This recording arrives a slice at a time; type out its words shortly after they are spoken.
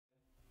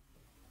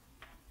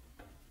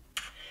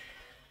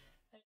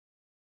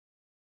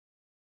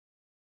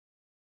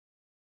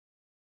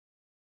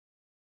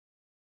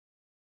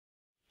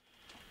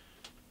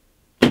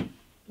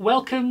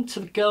Welcome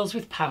to the Girls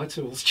with Power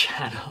Tools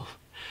channel.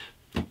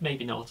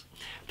 Maybe not.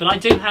 But I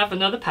do have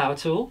another power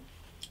tool,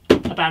 a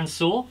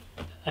bandsaw,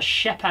 a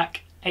Scheppach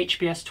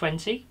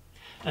HBS20,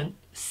 and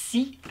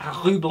scie à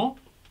ruban,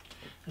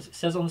 as it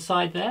says on the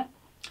side there.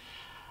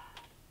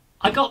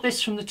 I got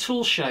this from the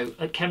tool show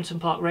at Kempton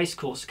Park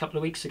Racecourse a couple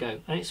of weeks ago,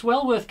 and it's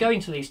well worth going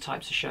to these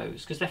types of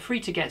shows because they're free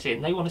to get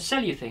in. They want to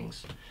sell you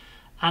things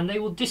and they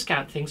will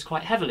discount things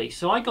quite heavily.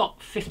 So I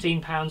got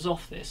 £15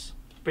 off this,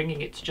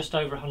 bringing it to just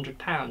over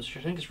 £100, which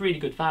I think is really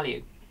good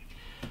value.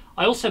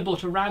 I also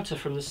bought a router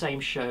from the same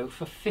show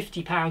for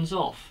 £50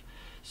 off.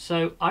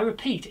 So I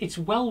repeat, it's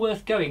well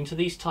worth going to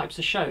these types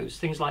of shows,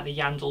 things like the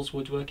Yandles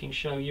Woodworking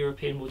Show,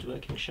 European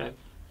Woodworking Show,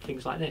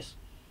 things like this.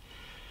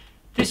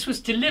 This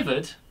was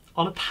delivered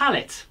on a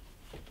pallet.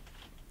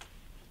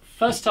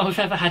 First time I've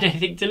ever had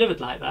anything delivered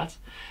like that.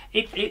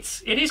 It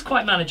is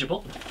quite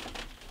manageable,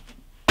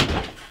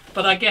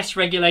 but I guess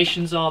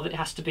regulations are that it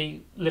has to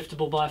be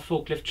liftable by a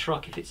forklift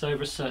truck if it's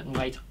over a certain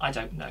weight. I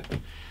don't know.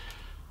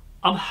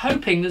 I'm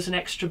hoping there's an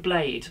extra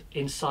blade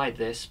inside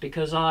this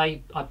because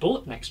I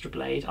bought an extra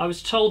blade. I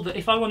was told that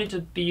if I wanted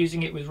to be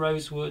using it with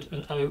rosewood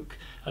and oak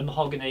and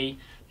mahogany,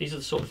 these are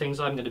the sort of things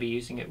I'm going to be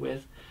using it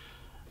with,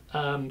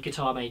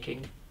 guitar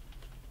making,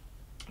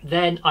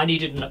 then I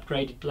needed an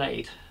upgraded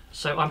blade.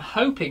 So I'm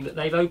hoping that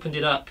they've opened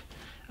it up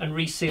and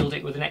resealed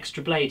it with an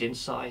extra blade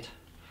inside.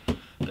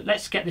 But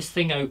let's get this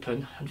thing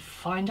open and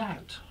find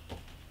out.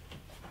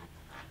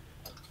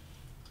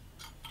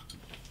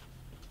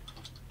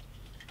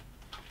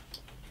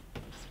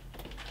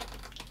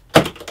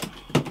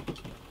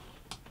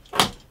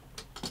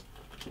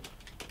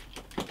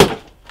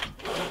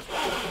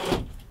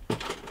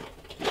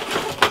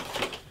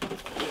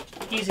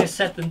 Easier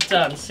said than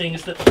done, seeing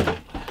as that the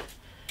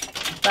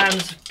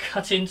bands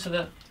cut into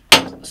the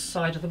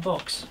side of the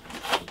box.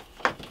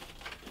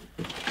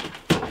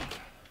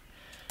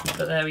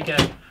 But there we go.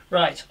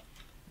 Right,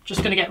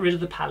 just going to get rid of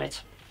the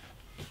pallet.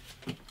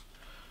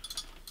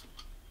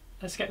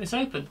 Let's get this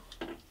open.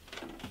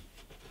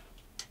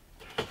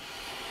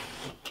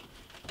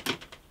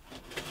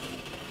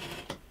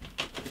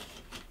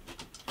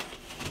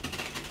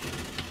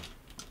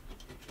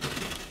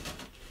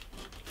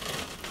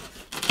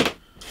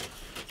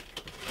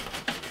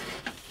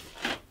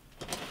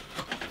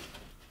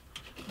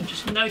 I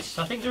just noticed,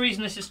 I think the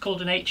reason this is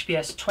called an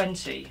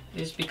HBS20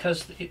 is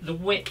because the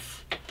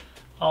width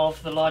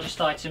of the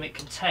largest item it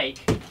can take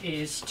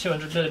is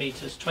 200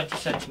 millimeters, 20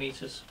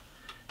 centimeters.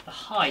 The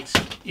height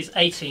is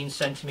 18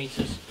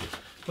 centimeters,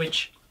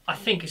 which I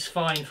think is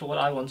fine for what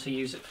I want to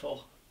use it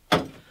for.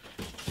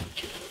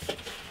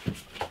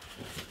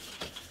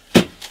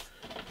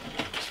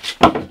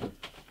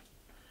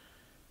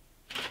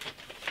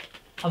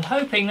 I'm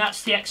hoping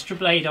that's the extra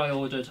blade I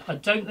ordered. I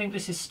don't think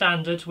this is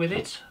standard with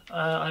it.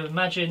 I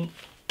imagine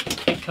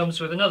it comes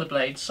with another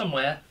blade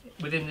somewhere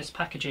within this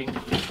packaging.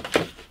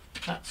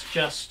 That's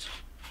just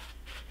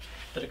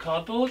a bit of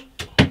cardboard.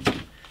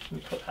 Let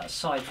me put that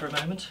aside for a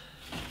moment.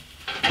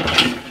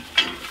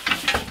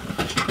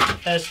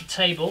 There's the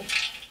table.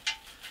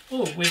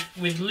 Oh,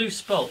 with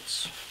loose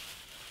bolts.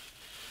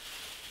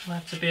 I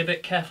have to be a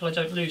bit careful I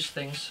don't lose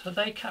things. Are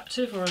they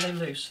captive or are they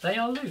loose? They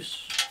are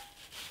loose.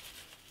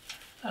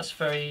 That's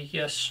very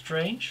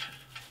strange.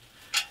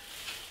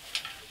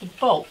 The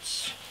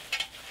bolts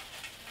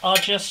are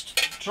just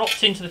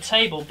dropped into the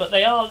table, but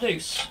they are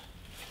loose.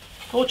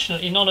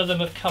 Fortunately, none of them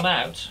have come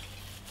out,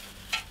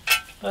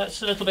 but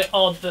it's a little bit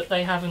odd that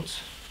they haven't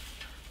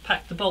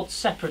packed the bolts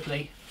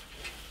separately.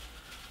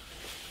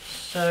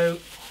 So,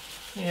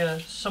 yeah,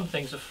 some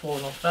things have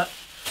fallen off that.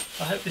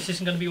 I hope this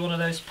isn't going to be one of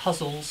those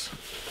puzzles.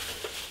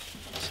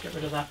 Let's get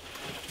rid of that.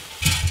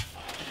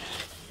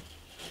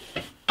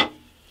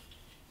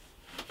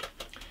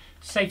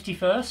 Safety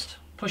first,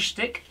 push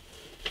stick.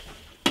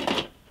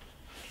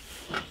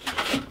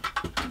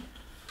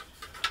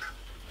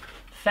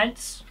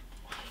 Fence.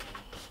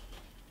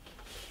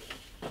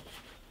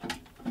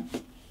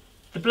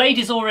 The blade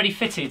is already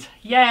fitted.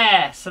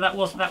 Yeah, so that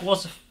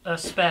was a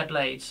spare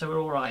blade, so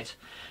we're all right.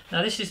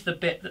 Now this is the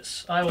bit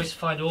that's I always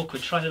find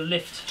awkward, trying to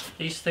lift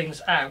these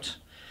things out.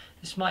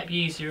 This might be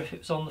easier if it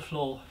was on the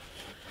floor,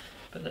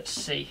 but let's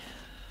see.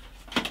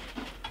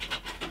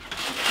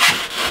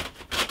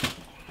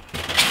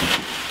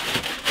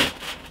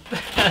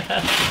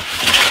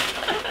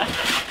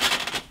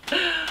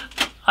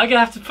 I'm going to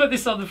have to put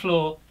this on the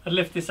floor and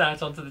lift this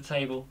out onto the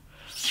table.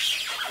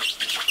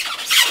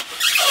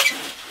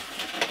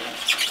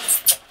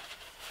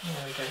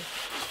 There we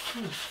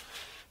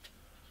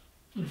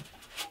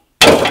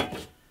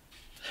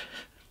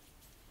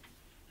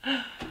go.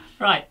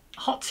 Right,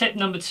 hot tip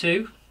number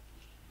 2.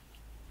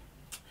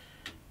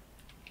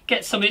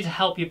 Get somebody to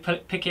help you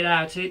pick it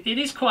out. It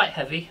is quite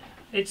heavy.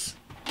 It's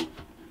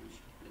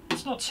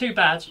not too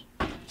bad.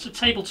 It's a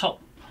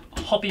tabletop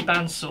hobby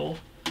bandsaw,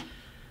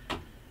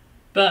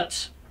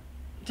 but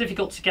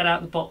difficult to get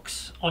out the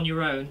box on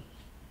your own.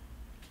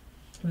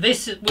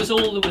 This was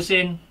all that was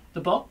in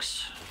the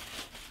box,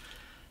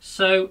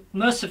 so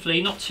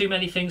mercifully not too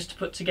many things to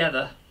put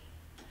together.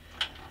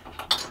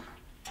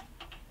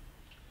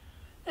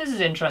 This is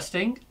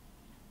interesting.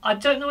 I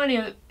don't know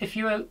if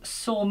you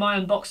saw my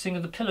unboxing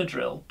of the pillar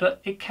drill,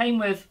 but it came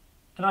with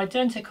an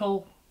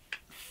identical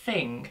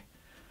thing,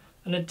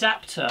 an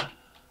adapter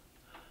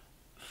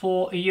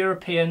for a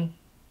European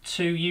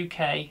to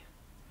UK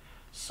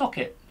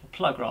socket, or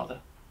plug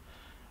rather.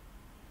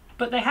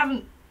 But they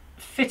haven't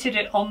fitted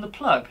it on the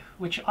plug,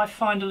 which I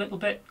find a little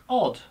bit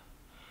odd.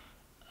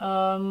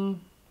 I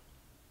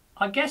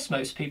guess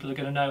most people are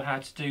going to know how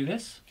to do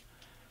this,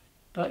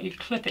 but you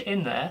clip it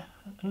in there,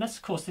 unless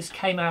of course this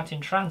came out in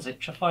transit,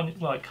 which I find it,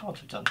 well, it can't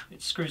have done,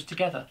 it screws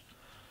together.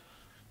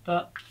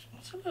 But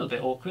it's a little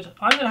bit awkward.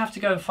 I'm going to have to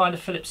go and find a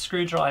Phillips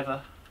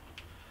screwdriver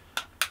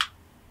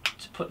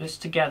to put this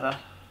together.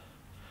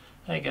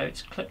 There you go,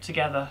 it's clipped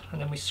together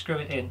and then we screw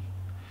it in.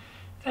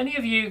 If any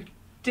of you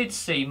did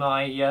see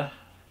my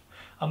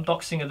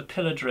unboxing of the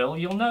pillar drill,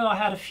 you'll know I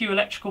had a few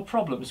electrical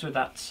problems with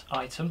that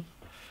item.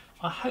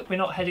 I hope we're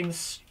not heading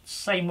the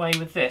same way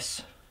with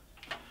this.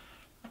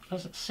 It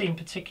doesn't seem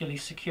particularly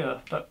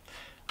secure, but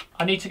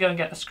I need to go and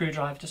get a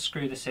screwdriver to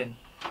screw this in.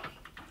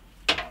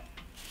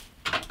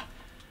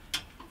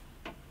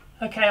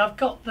 Okay, I've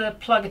got the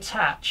plug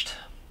attached,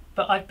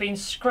 but I've been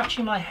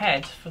scratching my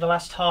head for the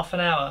last half an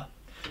hour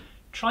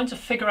trying to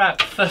figure out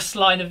the first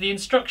line of the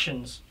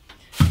instructions.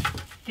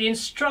 The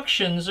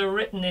instructions are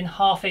written in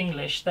half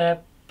English.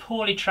 They're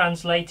poorly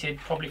translated,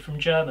 probably from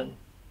German.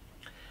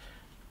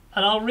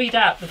 And I'll read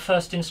out the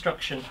first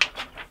instruction.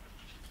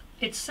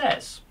 It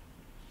says,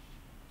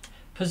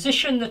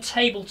 position the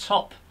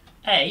tabletop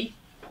A,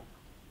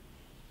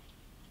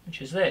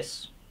 which is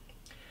this,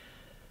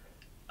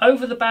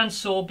 over the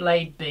bandsaw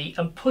blade B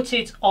and put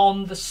it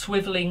on the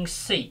swivelling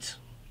seat.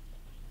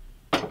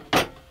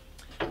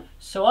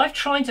 So I've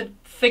tried to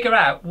figure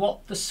out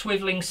what the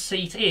swivelling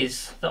seat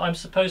is that I'm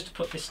supposed to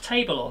put this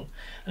table on.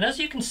 And as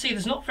you can see,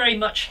 there's not very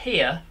much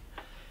here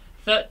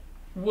that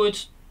would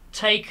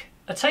take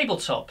a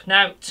tabletop.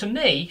 Now, to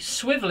me,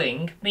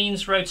 swivelling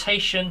means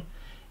rotation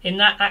in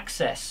that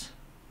axis.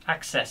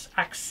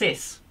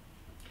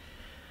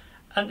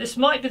 And this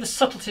might be the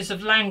subtleties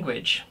of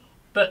language,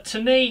 but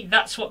to me,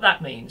 that's what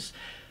that means.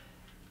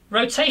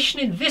 Rotation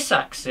in this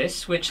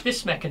axis, which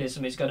this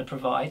mechanism is going to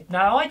provide,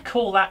 now I'd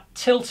call that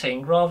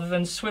tilting rather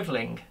than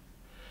swivelling.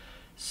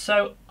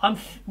 So I'm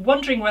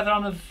wondering whether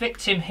I'm a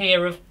victim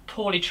here of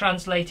poorly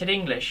translated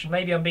English.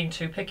 Maybe I'm being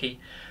too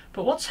picky.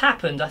 But what's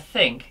happened, I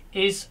think,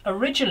 is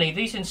originally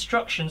these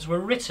instructions were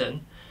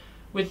written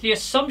with the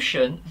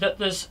assumption that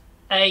there's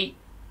a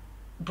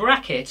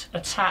bracket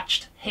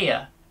attached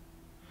here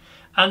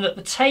and that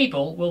the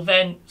table will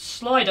then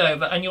slide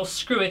over and you'll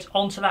screw it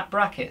onto that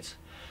bracket.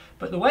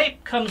 But the way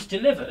it comes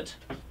delivered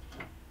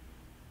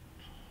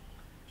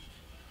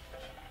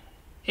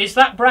is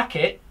that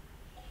bracket,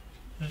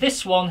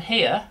 this one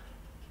here,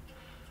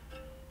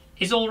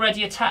 is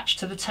already attached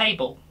to the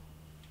table.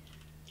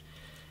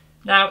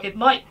 Now, it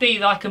might be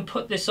that I can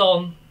put this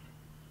on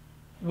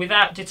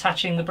without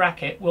detaching the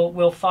bracket.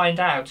 We'll find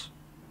out.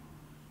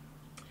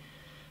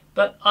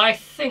 But I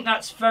think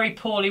that's very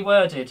poorly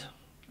worded.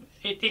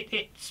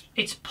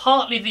 It's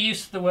partly the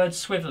use of the word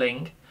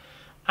swivelling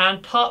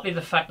and partly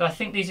the fact that I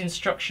think these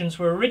instructions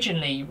were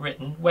originally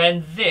written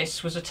when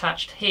this was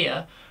attached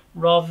here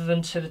rather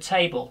than to the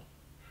table.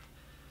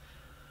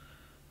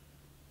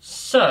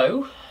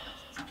 So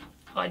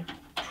I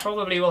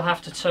probably will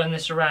have to turn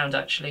this around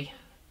actually,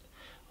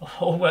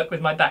 or work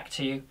with my back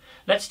to you.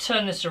 Let's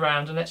turn this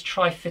around and let's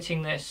try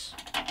fitting this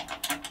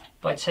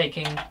by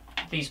taking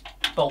these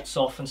bolts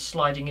off and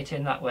sliding it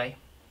in that way.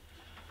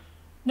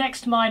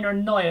 Next minor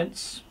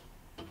annoyance,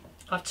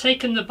 I've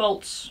taken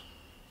the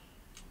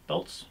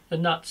the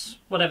nuts,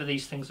 whatever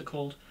these things are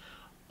called,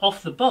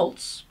 off the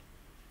bolts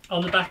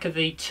on the back of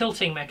the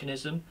tilting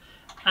mechanism,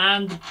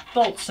 and the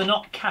bolts are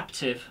not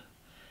captive.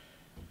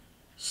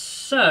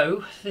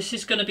 So this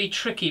is going to be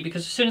tricky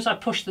because as soon as I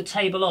push the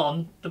table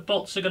on, the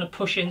bolts are going to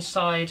push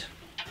inside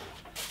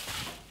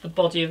the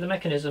body of the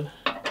mechanism.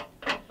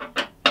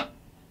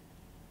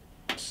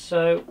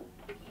 So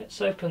let's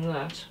open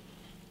that.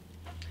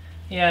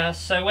 Yeah,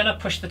 so when I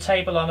push the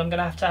table on, I'm going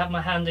to have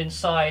my hand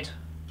inside.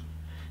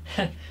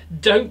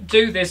 Don't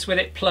do this with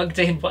it plugged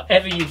in,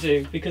 whatever you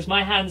do, because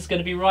my hand's going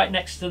to be right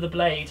next to the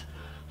blade,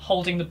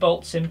 holding the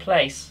bolts in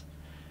place.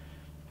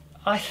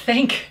 I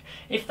think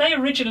if they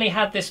originally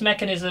had this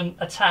mechanism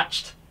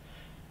attached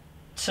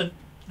to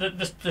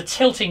the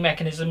tilting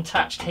mechanism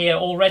attached here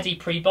already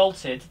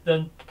pre-bolted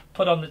than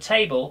put on the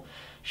table,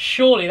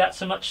 surely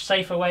that's a much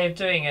safer way of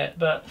doing it.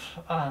 But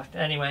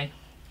anyway,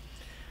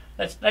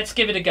 let's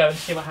give it a go and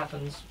see what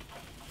happens.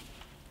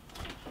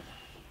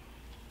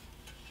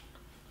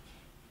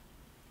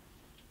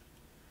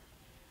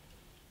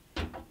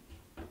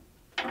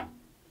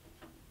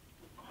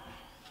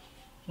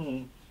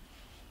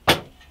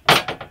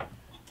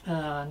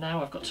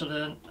 Now I've got to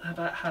learn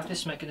about how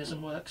this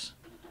mechanism works.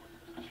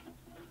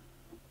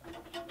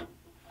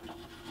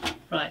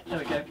 Right, there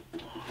we go.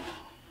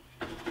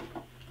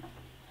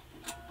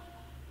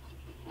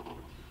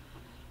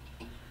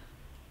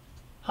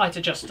 Height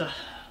adjuster.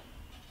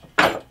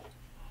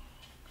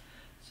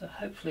 So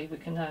hopefully we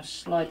can now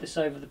slide this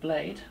over the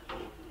blade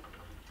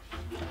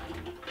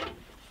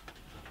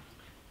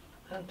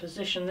and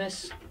position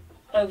this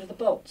over the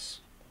bolts.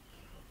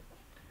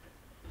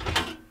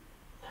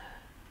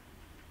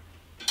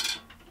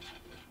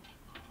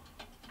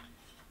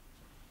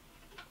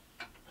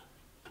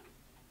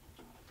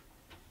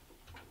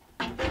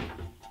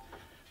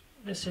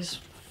 This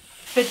is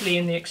fiddly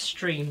in the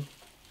extreme,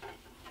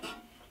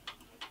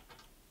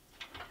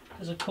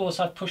 because of course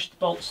I've pushed the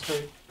bolts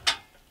through.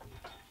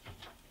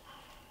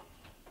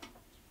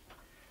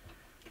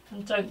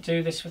 And don't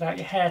do this without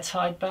your hair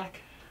tied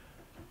back.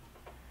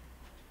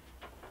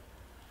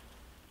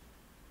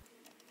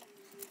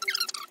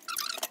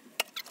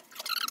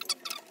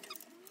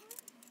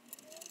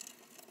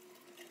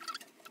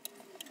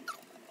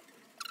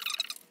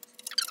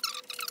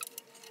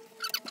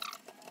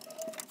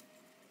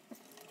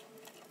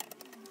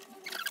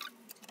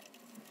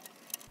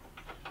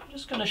 I'm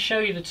just going to show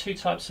you the two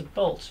types of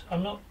bolt.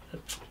 I'm not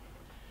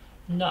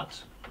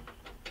nut,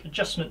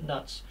 adjustment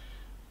nuts.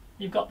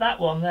 You've got that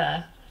one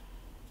there,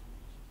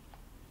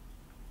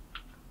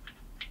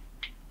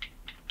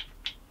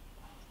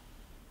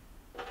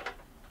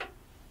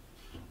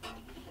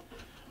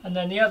 and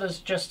then the other's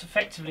just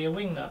effectively a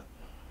wing nut.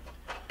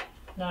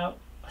 Now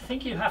I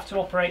think you have to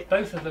operate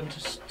both of them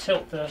to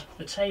tilt the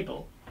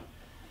table,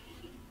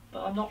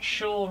 but I'm not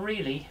sure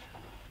really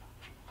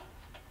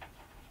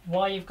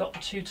why you've got the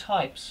two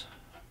types,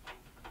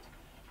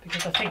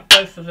 because I think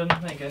both of them,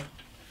 there you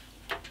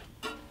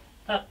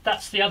go,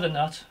 that's the other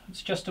nut,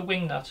 it's just a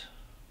wing nut,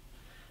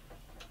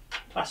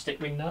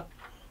 plastic wing nut.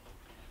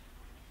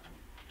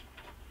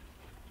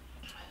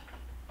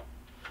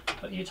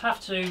 But you'd have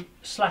to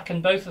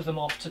slacken both of them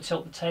off to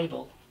tilt the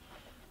table.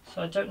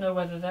 So I don't know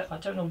whether I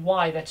don't know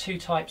why they're two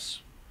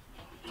types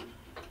of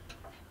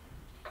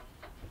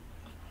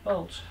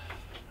bolt.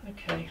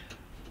 Okay.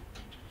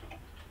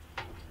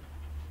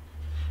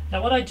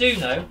 Now what I do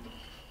know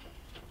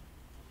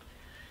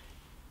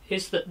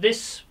is that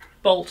this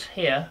bolt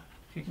here,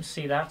 if you can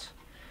see that,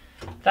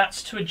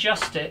 that's to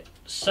adjust it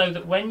so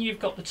that when you've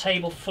got the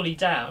table fully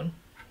down,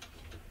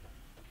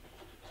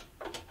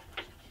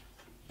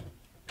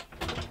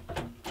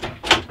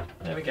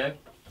 there we go,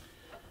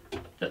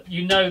 that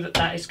you know that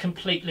that is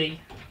completely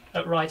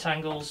at right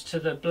angles to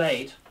the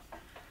blade.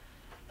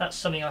 That's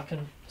something I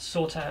can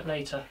sort out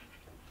later.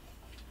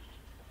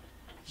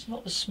 It's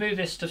not the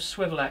smoothest of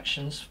swivel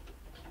actions.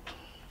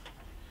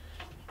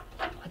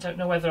 I don't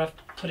know whether I've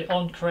put it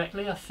on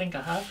correctly. I think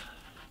I have.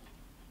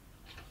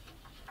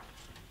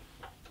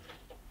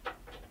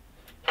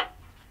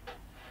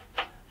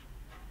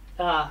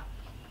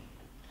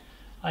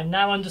 I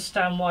now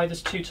understand why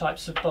there's two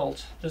types of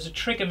bolt. There's a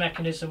trigger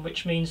mechanism,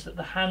 which means that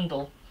the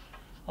handle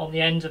on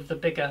the end of the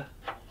bigger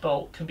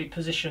bolt can be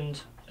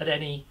positioned at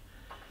any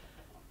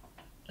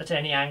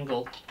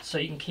angle, so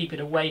you can keep it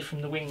away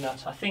from the wing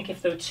nut. I think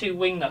if there were two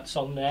wing nuts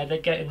on there,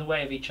 they'd get in the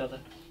way of each other.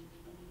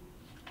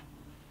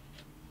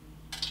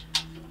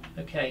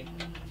 Okay,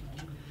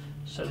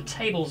 so the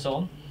table's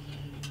on.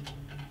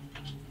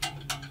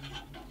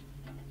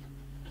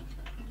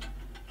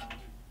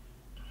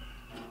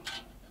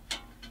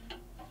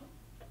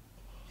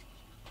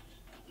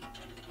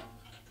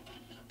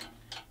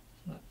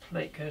 That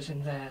plate goes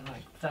in there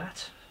like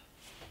that.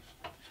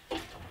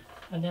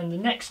 And then the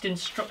next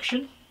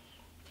instruction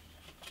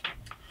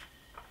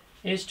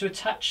is to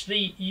attach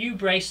the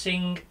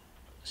U-bracing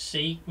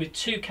C with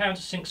two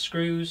countersink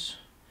screws,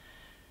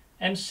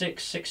 M6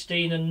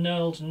 16 and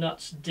knurled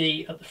nuts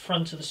D at the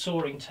front of the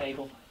soaring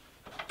table.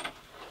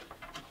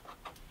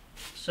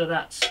 So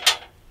that's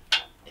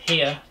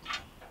here.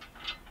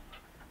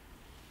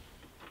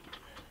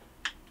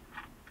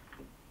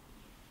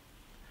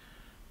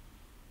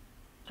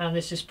 And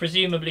this is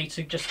presumably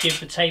to just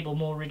give the table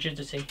more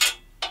rigidity.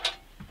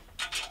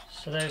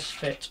 So those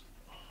fit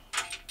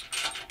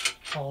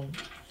on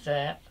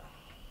there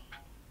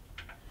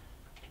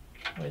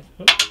with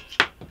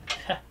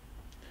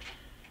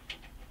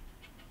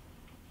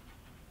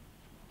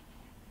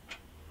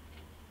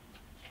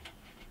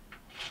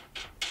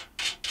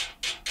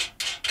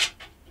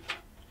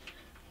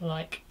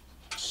like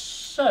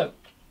so.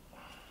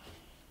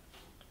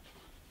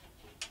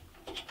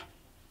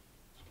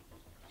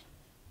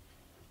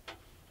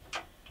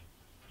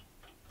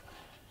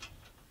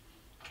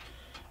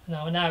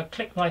 Now I now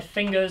click my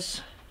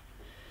fingers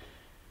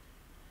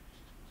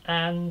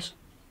and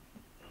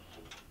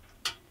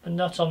the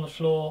nut on the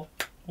floor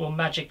will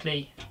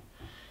magically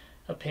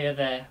appear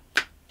there,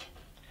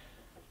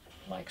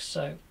 like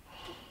so.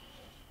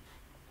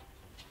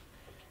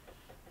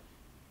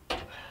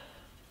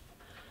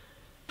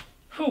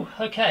 Whew,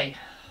 okay.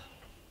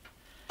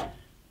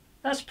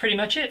 That's pretty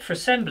much it for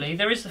assembly.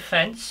 There is the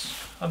fence.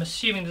 I'm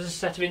assuming there's a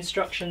set of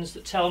instructions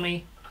that tell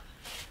me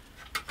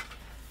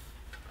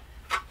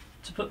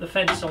to put the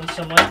fence on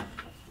somewhere.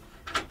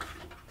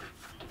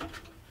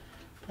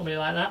 Probably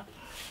like that.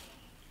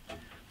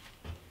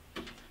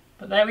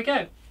 But there we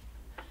go.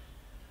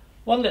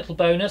 One little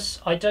bonus,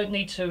 I don't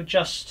need to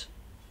adjust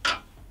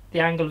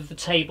the angle of the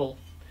table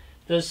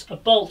there's a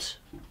bolt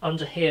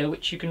under here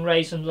which you can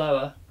raise and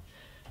lower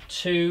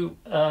to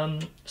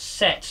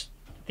set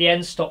the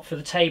end stop for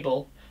the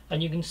table,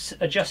 and you can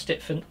adjust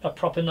it for a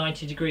proper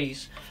 90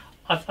 degrees.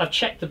 I've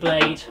checked the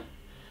blade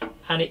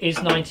and it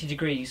is 90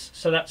 degrees,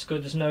 so that's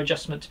good. There's no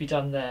adjustment to be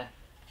done there.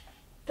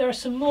 There are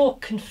some more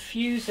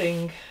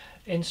confusing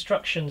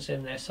instructions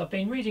in this. I've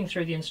been reading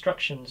through the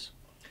instructions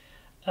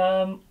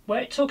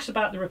where it talks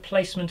about the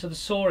replacement of the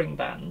soaring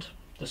band.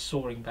 It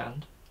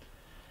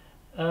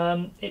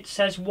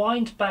says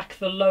wind back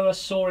the lower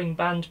soaring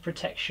band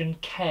protection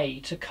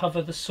K to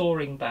cover the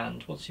soaring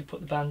band once you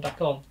put the band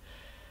back on.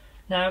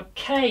 Now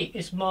K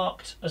is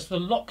marked as the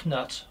lock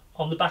nut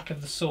on the back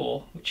of the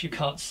saw, which you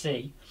can't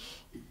see,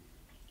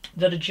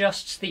 that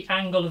adjusts the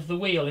angle of the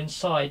wheel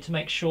inside to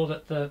make sure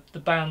that the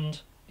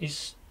band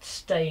is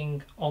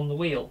staying on the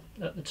wheel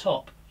at the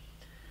top.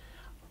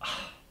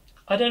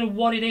 I don't know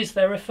what it is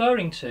they're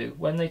referring to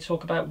when they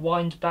talk about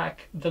wind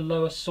back the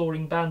lower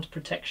soaring band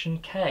protection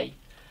K.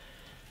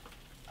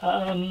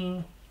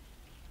 I've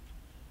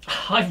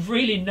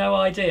really no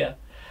idea.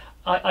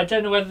 I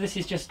don't know whether this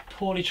is just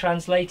poorly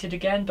translated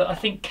again, but I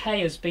think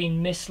K has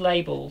been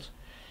mislabeled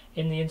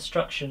in the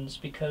instructions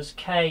because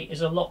K is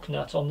a lock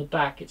nut on the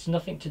back. It's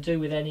nothing to do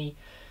with any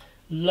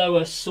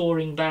lower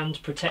soaring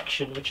band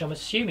protection, which I'm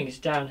assuming is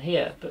down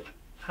here, but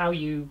how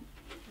you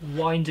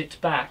wind it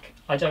back,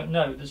 I don't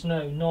know. There's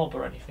no knob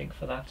or anything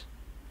for that.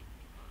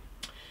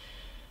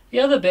 The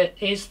other bit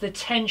is the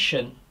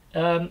tension.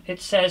 It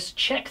says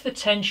check the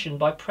tension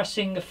by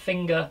pressing a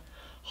finger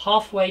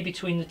halfway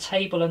between the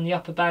table and the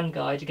upper band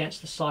guide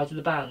against the side of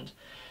the band.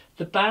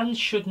 The band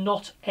should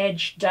not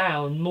edge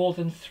down more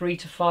than 3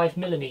 to 5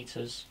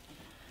 millimeters.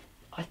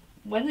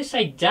 When they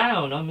say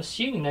down, I'm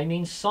assuming they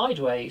mean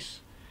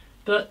sideways,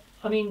 but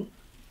I mean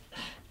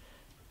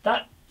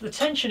the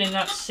tension in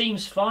that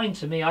seems fine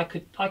to me. I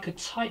could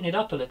tighten it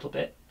up a little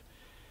bit,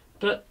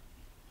 but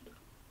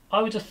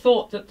I would have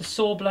thought that the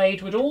saw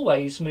blade would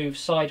always move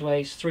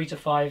sideways 3 to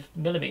 5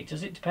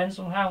 millimeters. It depends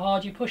on how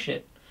hard you push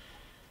it.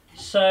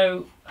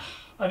 So,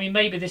 I mean,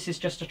 maybe this is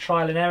just a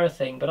trial and error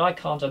thing, but I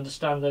can't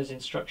understand those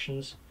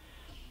instructions.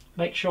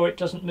 Make sure it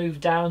doesn't move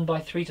down by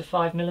 3 to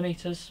 5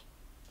 millimeters.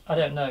 I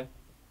don't know.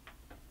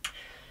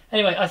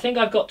 Anyway, I think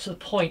I've got to the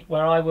point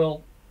where I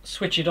will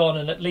switch it on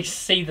and at least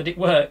see that it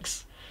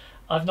works.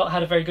 I've not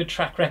had a very good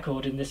track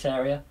record in this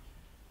area.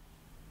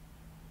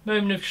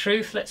 Moment of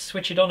truth, let's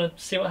switch it on and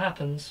see what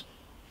happens.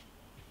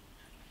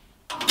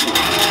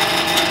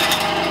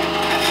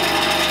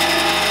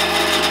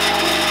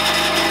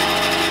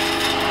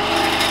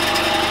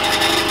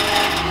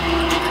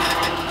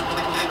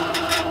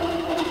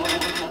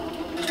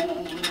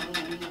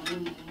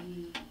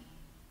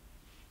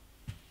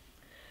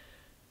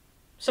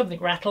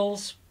 Something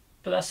rattles,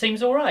 but that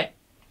seems all right.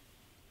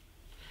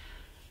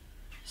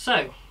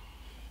 So,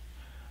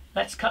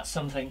 let's cut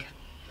something.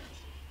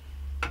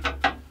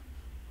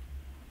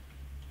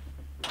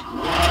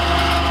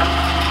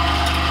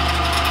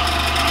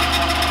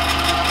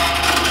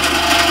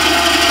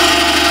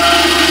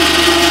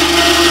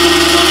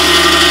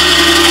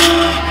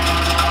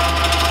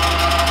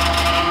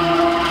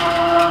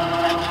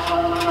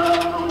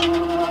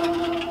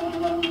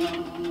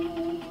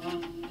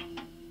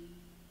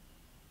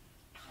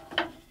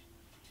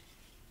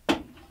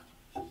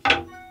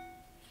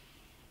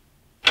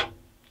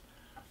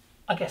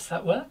 I guess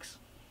that works.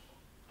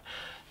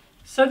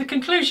 So the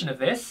conclusion of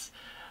this,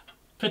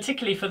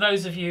 particularly for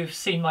those of you who've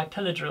seen my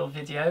pillar drill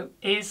video,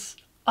 is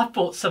I've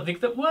bought something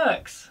that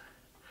works.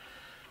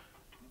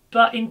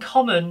 But in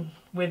common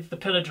with the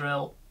pillar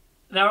drill,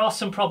 there are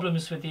some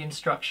problems with the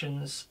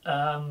instructions,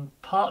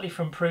 partly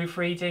from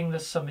proofreading.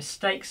 There's some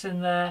mistakes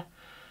in there,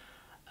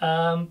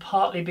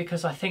 partly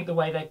because I think the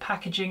way they're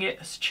packaging it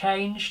has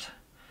changed.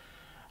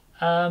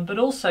 But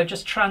also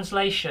just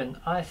translation.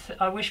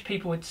 I wish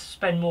people would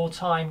spend more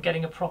time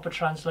getting a proper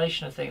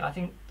translation of things. I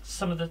think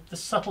some of the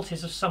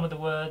subtleties of some of the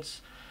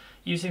words,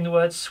 using the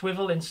word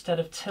swivel instead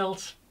of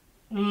tilt,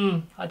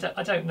 I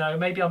don't know,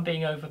 maybe I'm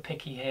being over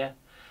picky here.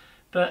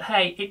 But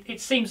hey,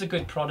 it seems a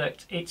good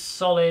product, it's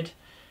solid,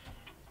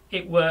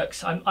 it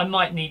works. I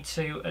might need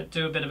to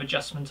do a bit of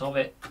adjustment of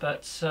it,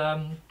 but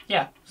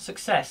yeah,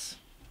 success.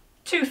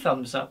 2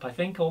 thumbs up I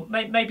think, or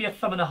maybe a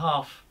thumb and a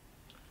half.